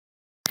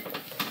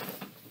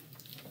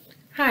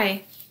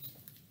Hi,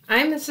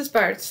 I'm Mrs.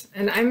 Bartz,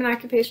 and I'm an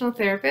occupational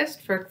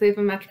therapist for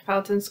Cleveland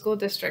Metropolitan School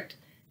District.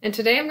 And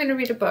today I'm going to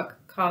read a book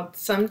called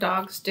Some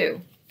Dogs Do.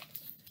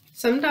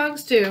 Some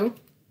Dogs Do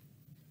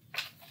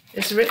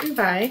is written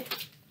by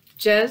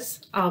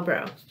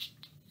Alborough.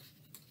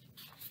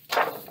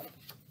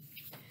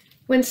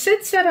 When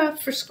Sid set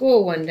off for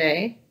school one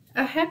day,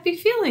 a happy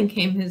feeling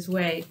came his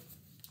way.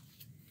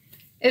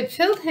 It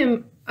filled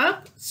him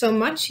up so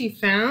much he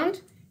found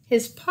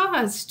his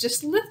paws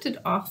just lifted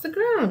off the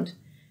ground.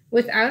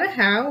 Without a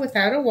how,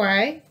 without a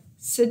why,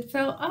 Sid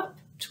fell up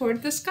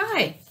toward the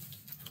sky.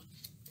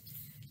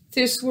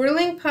 Through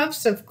swirling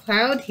puffs of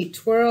cloud he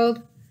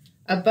twirled,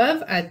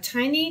 above a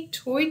tiny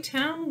toy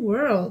town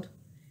world,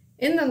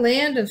 in the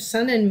land of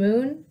sun and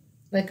moon,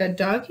 like a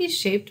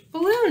doggy-shaped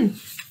balloon.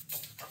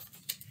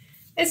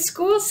 At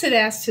school, Sid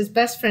asked his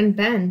best friend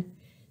Ben,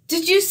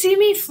 "Did you see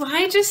me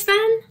fly just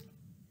then?"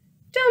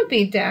 "Don't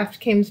be daft,"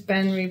 came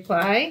Ben's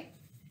reply.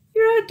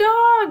 "You're a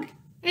dog,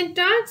 and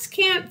dogs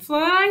can't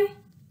fly."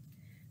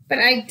 "But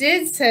I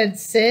did," said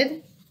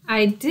Sid.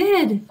 I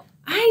did.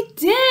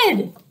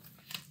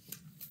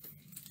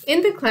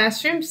 In the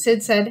classroom,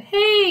 Sid said,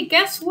 "Hey,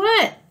 guess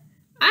what?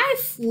 I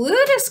flew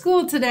to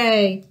school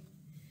today."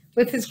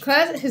 With his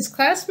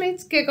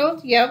classmates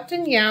giggled, yelped,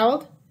 and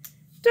yowled.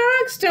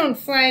 "Dogs don't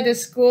fly to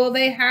school,"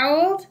 they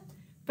howled.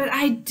 "But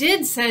I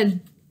did," said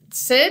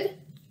Sid.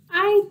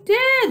 I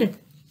did.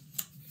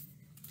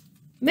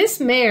 Miss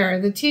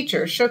Mayer, the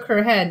teacher, shook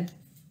her head.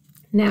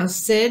 "Now,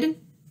 Sid,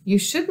 you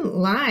shouldn't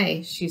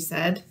lie," she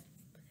said.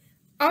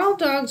 "All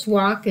dogs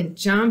walk and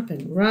jump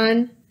and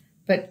run,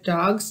 but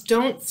dogs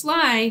don't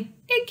fly.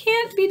 It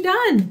can't be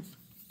done."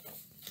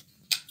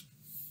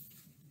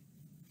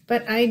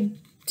 "But I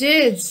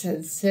did,"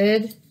 said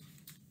Sid.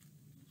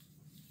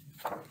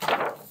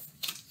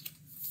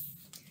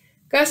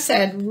 Gus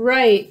said,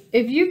 "Right,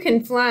 if you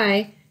can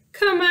fly,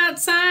 come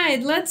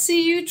outside, let's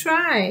see you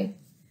try."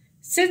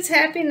 Sid's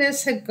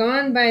happiness had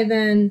gone by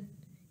then.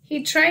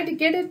 He tried to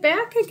get it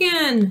back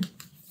again.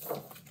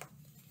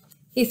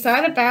 He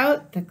thought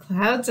about the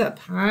clouds up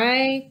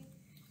high,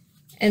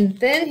 and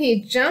then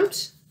he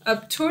jumped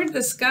up toward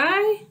the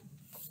sky.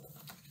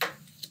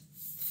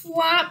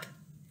 Flop!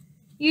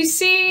 "You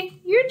see,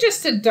 you're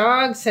just a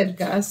dog," said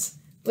Gus,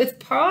 "with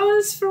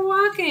paws for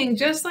walking,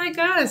 just like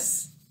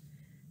us.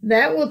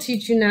 That will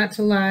teach you not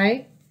to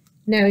lie.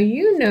 Now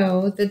you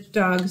know that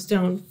dogs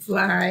don't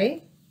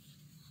fly."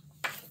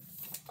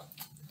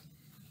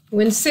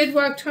 When Sid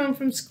walked home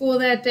from school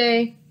that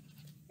day,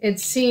 it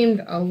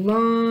seemed a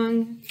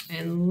long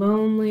and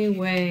lonely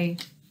way.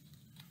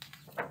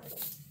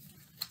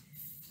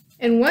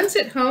 And once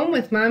at home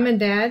with Mom and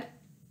Dad,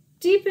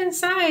 deep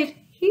inside,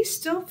 he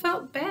still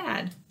felt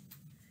bad.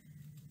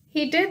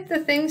 He did the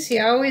things he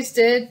always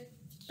did,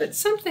 but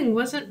something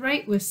wasn't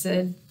right with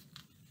Sid.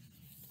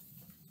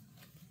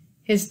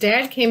 His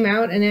dad came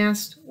out and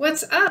asked,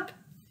 "What's up?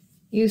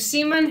 You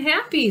seem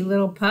unhappy,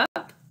 little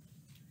pup."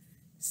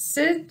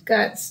 Sid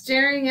sat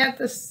staring at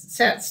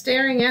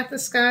the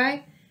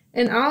sky,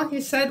 and all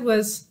he said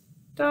was,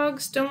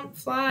 "Dogs don't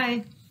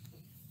fly."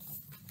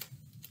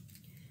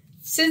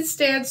 Sid's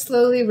dad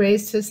slowly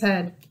raised his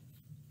head.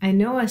 "I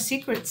know a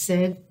secret,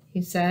 Sid,"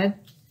 he said.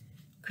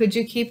 "Could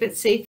you keep it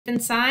safe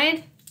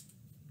inside?"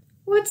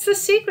 "What's the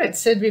secret?"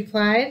 Sid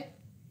replied.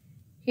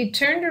 He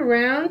turned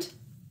around,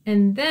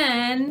 and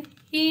then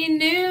he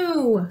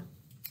knew.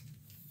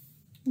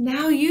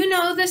 Now you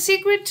know the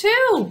secret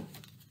too.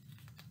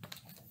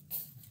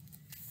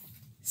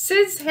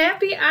 Sid's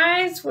happy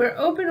eyes were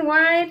open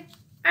wide.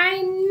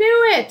 "I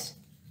knew it!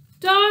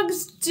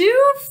 Dogs do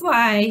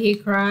fly," he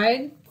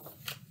cried.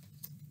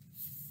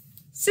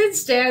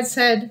 Sid's dad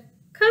said,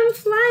 "Come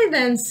fly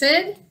then,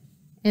 Sid."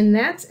 And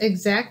that's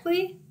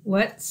exactly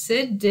what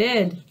Sid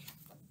did.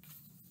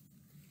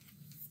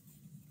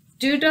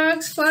 Do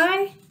dogs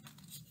fly?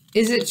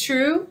 Is it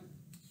true?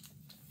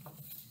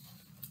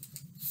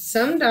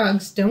 Some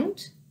dogs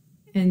don't,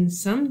 and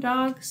some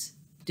dogs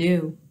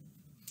do.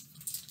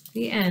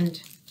 The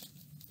end.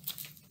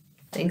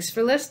 Thanks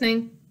for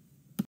listening.